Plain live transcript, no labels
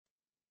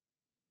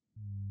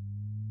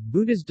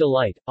Buddha's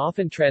delight,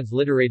 often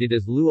transliterated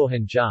as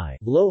luohan jai,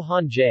 lo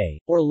han jai,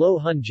 or lo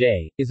hun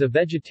jai, is a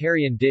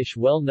vegetarian dish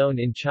well known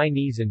in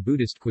Chinese and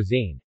Buddhist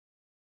cuisine.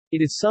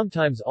 It is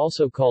sometimes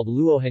also called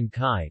luohan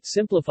kai,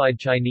 simplified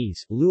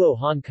Chinese, luo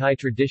han kai,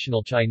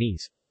 traditional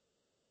Chinese.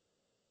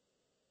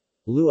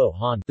 Luo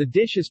han. The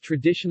dish is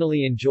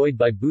traditionally enjoyed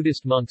by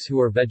Buddhist monks who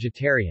are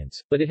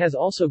vegetarians, but it has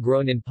also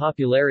grown in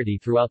popularity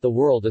throughout the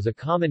world as a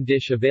common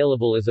dish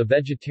available as a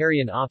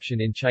vegetarian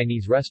option in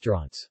Chinese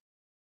restaurants.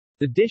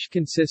 The dish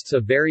consists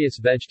of various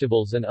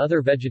vegetables and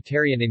other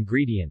vegetarian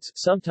ingredients,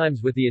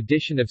 sometimes with the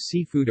addition of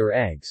seafood or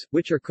eggs,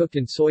 which are cooked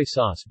in soy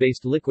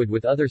sauce-based liquid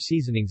with other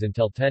seasonings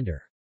until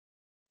tender.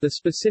 The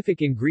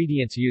specific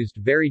ingredients used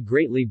vary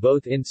greatly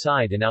both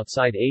inside and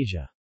outside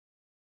Asia.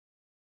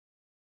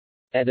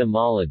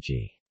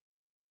 Etymology.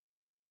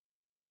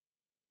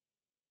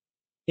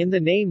 In the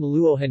name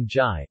luohan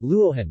jai,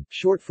 luohan,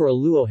 short for a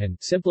luohan,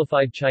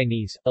 simplified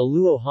Chinese, a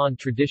luohan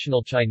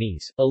traditional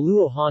Chinese, a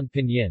luohan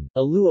pinyin, a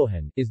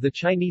luohan, is the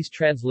Chinese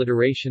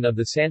transliteration of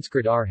the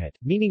Sanskrit arhat,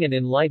 meaning an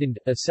enlightened,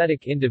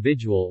 ascetic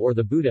individual or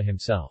the Buddha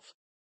himself.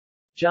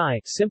 Jai,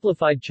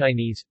 simplified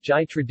Chinese,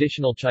 jai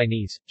traditional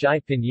Chinese, jai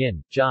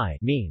pinyin, jai,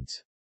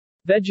 means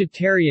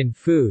vegetarian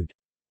food,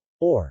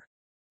 or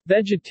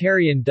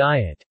vegetarian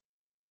diet.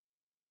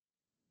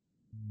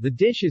 The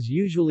dish is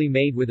usually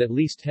made with at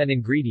least 10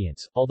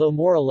 ingredients, although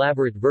more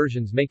elaborate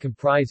versions may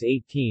comprise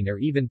 18 or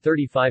even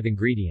 35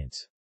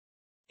 ingredients.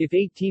 If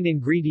 18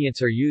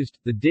 ingredients are used,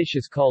 the dish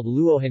is called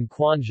luohan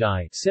quan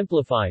jai,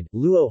 simplified,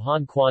 luo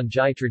han quan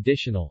jai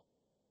traditional.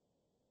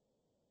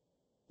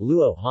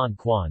 Luo han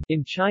quan.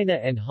 In China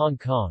and Hong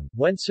Kong,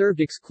 when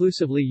served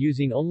exclusively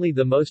using only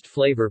the most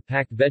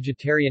flavor-packed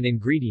vegetarian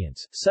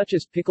ingredients, such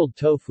as pickled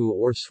tofu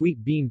or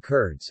sweet bean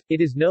curds, it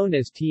is known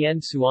as tian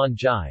suan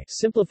jai,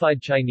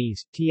 simplified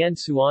Chinese, tian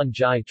suan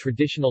jai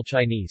traditional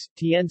Chinese,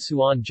 tian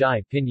suan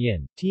jai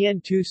pinyin, tian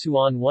tu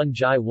suan one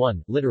jai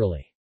one,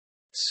 literally,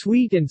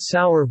 sweet and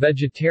sour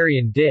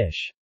vegetarian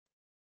dish.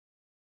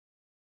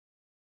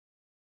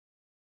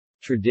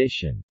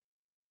 Tradition.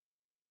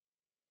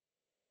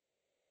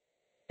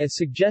 As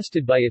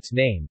suggested by its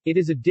name, it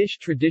is a dish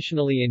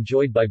traditionally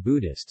enjoyed by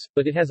Buddhists,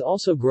 but it has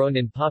also grown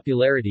in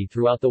popularity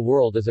throughout the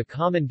world as a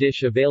common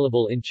dish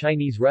available in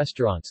Chinese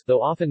restaurants,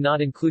 though often not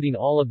including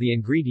all of the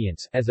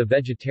ingredients, as a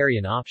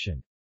vegetarian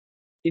option.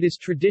 It is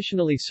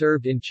traditionally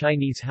served in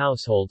Chinese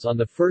households on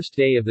the first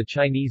day of the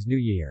Chinese New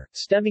Year,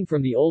 stemming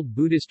from the old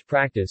Buddhist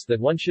practice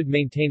that one should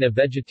maintain a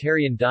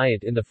vegetarian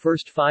diet in the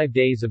first 5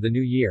 days of the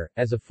New Year,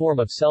 as a form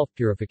of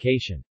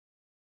self-purification.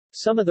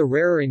 Some of the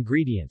rarer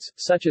ingredients,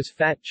 such as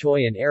fat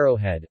choy and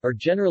arrowhead, are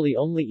generally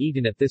only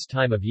eaten at this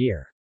time of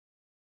year.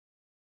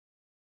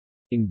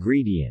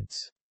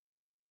 Ingredients.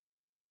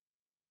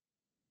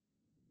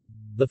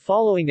 The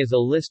following is a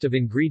list of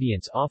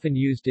ingredients often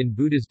used in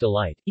Buddha's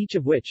delight, each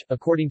of which,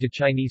 according to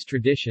Chinese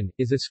tradition,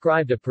 is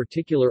ascribed a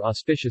particular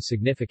auspicious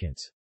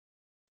significance.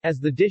 As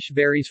the dish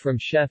varies from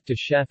chef to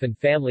chef and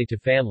family to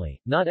family,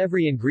 not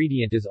every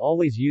ingredient is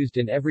always used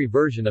in every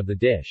version of the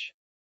dish.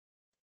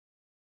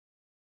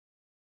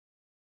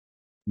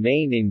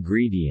 Main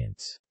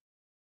ingredients.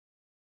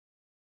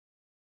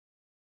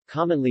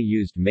 Commonly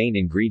used main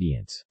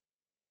ingredients.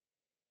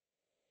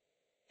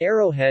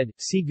 Arrowhead,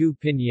 sigu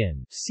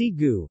pinyin,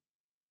 sigu.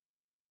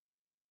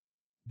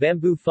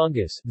 Bamboo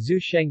fungus,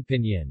 zusheng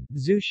pinyin,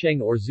 zusheng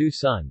or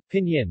zusun,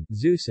 pinyin,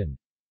 zusun.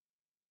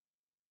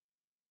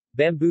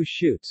 Bamboo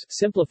shoots,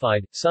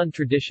 simplified, sun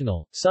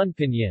traditional, sun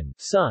pinyin,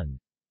 sun.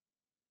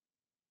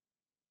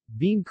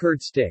 Bean curd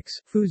sticks,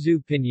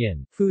 fuzu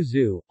pinyin,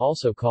 fuzu,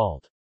 also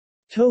called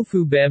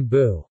tofu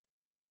bamboo.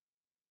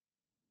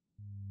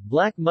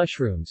 Black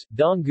mushrooms,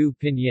 donggu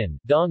pinyin,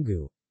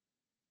 donggu.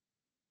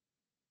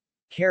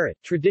 Carrot,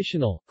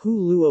 traditional, hu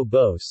luo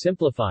bo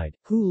simplified,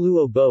 hu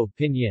luo bo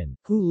pinyin,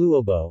 hu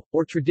luo bo,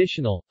 or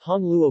traditional,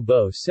 hong luo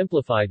bo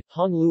simplified,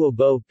 hong luo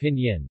bo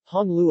pinyin,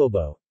 hong luo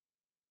bo.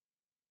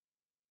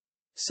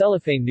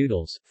 Cellophane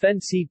noodles, fen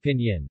si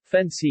pinyin,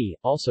 fen si,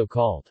 also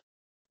called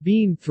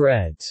bean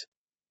threads.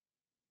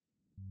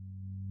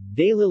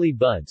 Daylily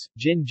buds,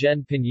 jin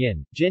gen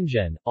pinyin,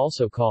 jinjen,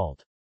 also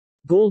called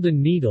golden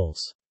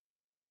needles.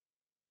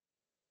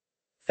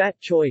 Fat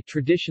choy,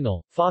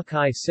 traditional, fa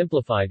kai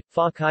simplified,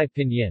 fa kai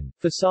pinyin,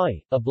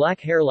 fasai, a black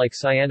hair-like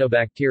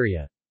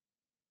cyanobacteria.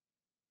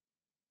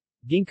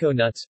 Ginkgo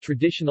nuts,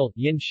 traditional,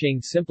 yin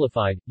xing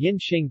simplified, yin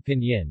xing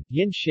pinyin,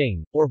 yin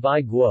xing, or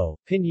bai guo,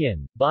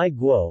 pinyin, bai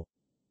guo.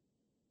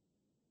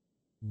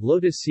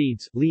 Lotus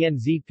seeds,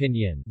 lianzi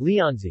pinyin,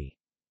 lianzi.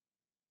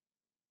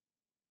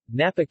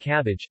 Napa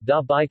cabbage,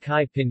 da bai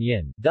kai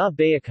pinyin, da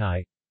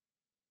baikai.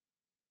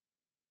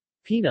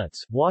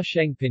 Peanuts,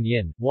 washeng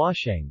pinyin,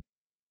 washeng.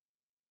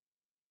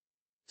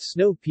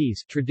 Snow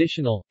peas,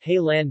 traditional,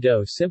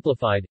 heilando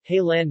simplified,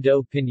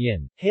 heilando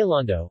pinyin,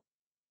 heilando.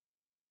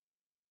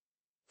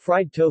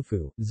 Fried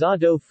tofu, za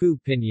do fu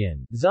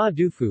pinyin, za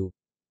du fu.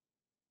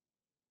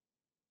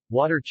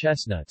 Water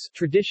chestnuts,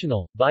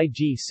 traditional, bai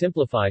ji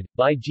simplified,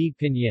 bai ji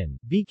pinyin,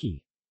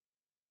 biki.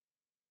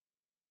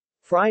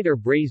 fried or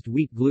braised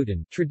wheat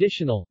gluten,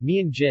 traditional,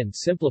 mian-jin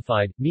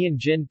simplified,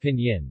 mian-jin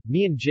pinyin,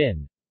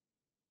 mian-jin.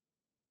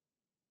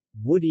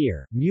 Wood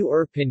ear,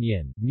 mu-er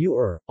pinyin,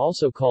 mu-er,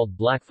 also called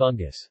black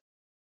fungus.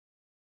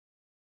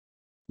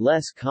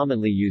 Less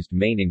commonly used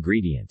main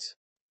ingredients.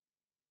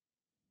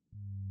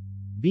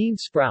 Bean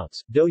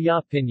sprouts, do ya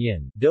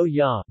pinyin, do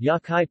ya,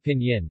 yakai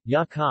pinyin,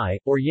 yakai,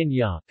 or yin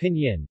ya,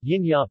 pinyin,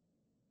 yin ya.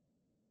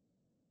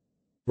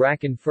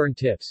 Bracken fern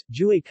tips,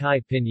 jue kai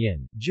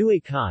pinyin,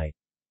 jue kai.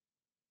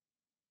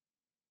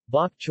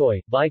 Bok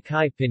choy, bai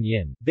kai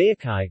pinyin,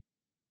 baikai.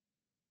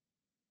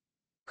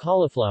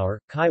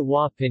 Cauliflower, kai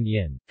wa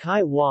pinyin,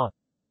 kai wa.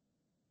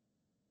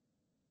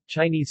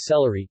 Chinese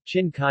celery,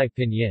 chin kai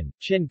pinyin,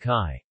 chin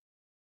kai.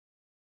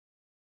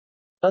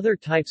 Other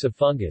types of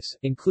fungus,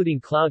 including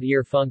cloud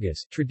ear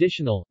fungus,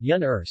 traditional,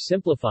 yun-er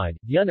simplified,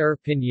 yun-er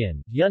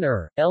pinyin,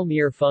 yun-er, elm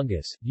ear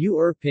fungus,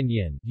 yu-er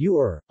pinyin,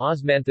 yu-er,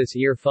 osmanthus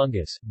ear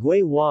fungus,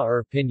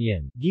 gui-wa-er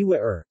pinyin,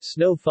 giwa-er,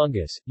 snow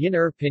fungus,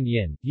 yin-er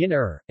pinyin,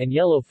 yin-er, and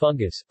yellow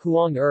fungus,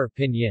 huang-er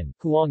pinyin,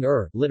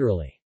 huang-er,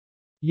 literally,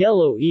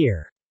 yellow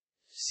ear.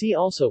 See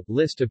also,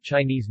 list of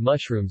Chinese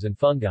mushrooms and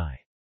fungi.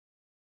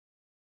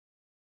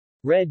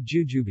 Red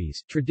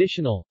jujubes,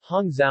 traditional,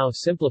 hongzao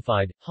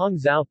simplified,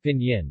 hongzao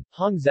pinyin,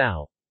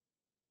 hongzao.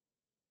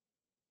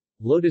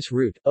 Lotus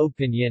root, o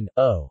pinyin,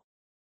 o.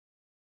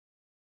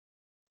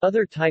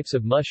 Other types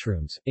of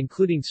mushrooms,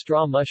 including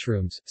straw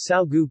mushrooms,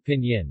 saogu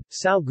pinyin,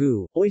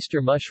 saogu,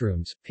 oyster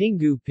mushrooms,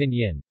 pingu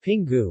pinyin,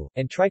 pingu,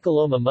 and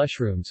trichiloma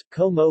mushrooms,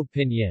 komo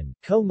pinyin,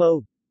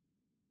 komo.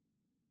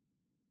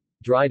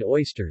 Dried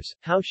oysters,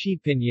 hao shi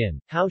pinyin,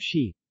 hao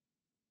shi.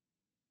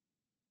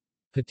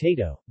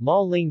 Potato, ma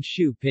ling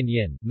shu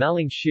pinyin,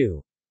 maling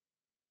shu.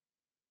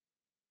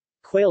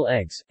 Quail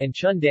eggs, and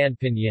chundan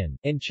pinyin,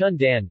 and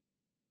chundan.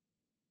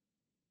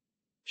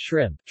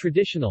 Shrimp,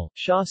 traditional,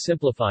 sha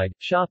simplified,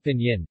 sha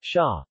pinyin,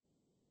 sha.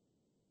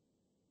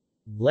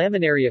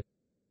 Laminaria.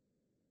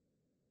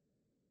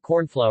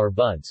 Cornflower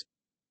buds.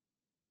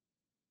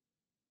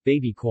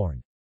 Baby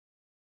corn.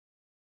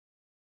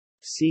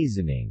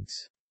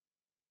 Seasonings.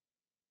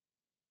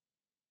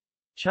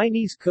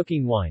 Chinese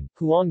cooking wine,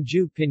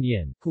 huangju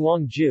pinyin,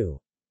 huangju.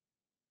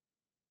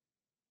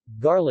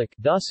 Garlic,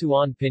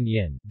 dasuan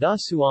pinyin,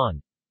 dasuan.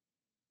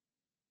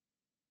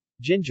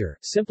 Ginger,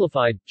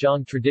 simplified,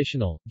 jiang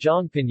traditional,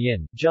 jiang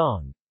pinyin,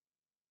 jiang.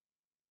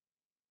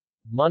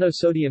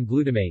 Monosodium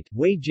glutamate,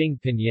 weijing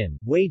pinyin,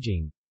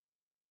 weijing.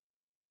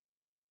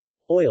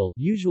 Oil,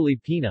 usually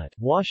peanut,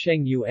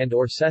 huashengyu and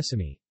or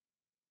sesame.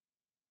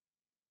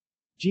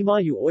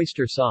 Jimayu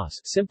oyster sauce,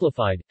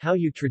 simplified,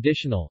 haoyu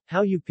traditional,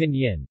 haoyu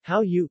pinyin,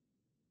 haoyu.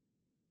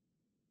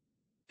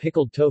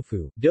 Pickled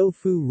tofu,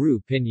 doufu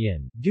ru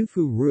pinyin,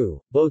 dufu ru,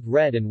 both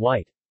red and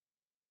white.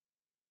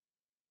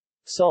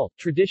 Salt,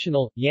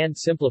 traditional, yan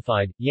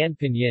simplified, yan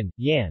pinyin,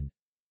 yan.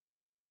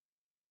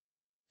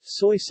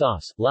 Soy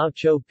sauce, lao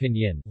chou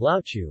pinyin,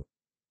 lao chu.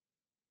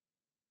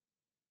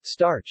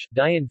 Starch,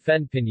 dian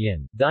fen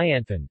pinyin,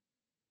 dianfen.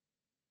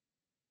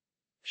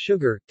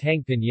 Sugar,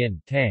 tang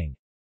pinyin, tang.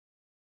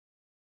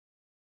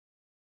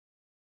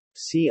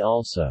 See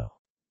also.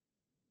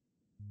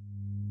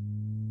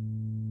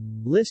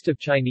 List of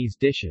Chinese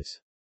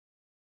dishes.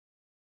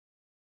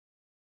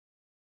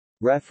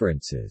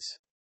 References.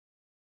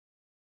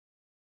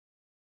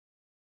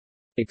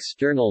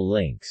 External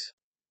links.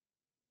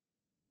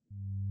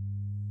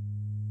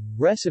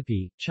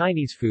 Recipe,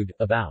 Chinese food,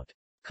 about.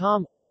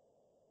 Com.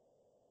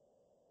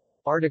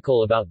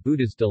 Article about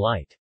Buddha's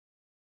delight.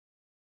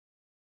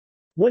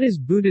 What is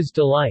Buddha's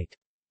delight?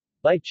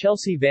 By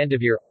Chelsea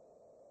Vandeveer.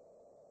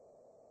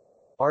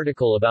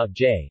 Article about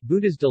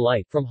Buddha's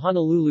delight from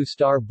Honolulu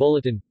Star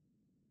Bulletin.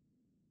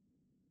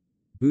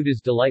 Buddha's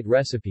delight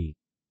recipe.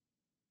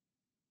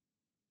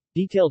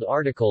 Detailed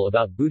article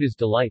about Buddha's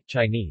delight,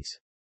 Chinese.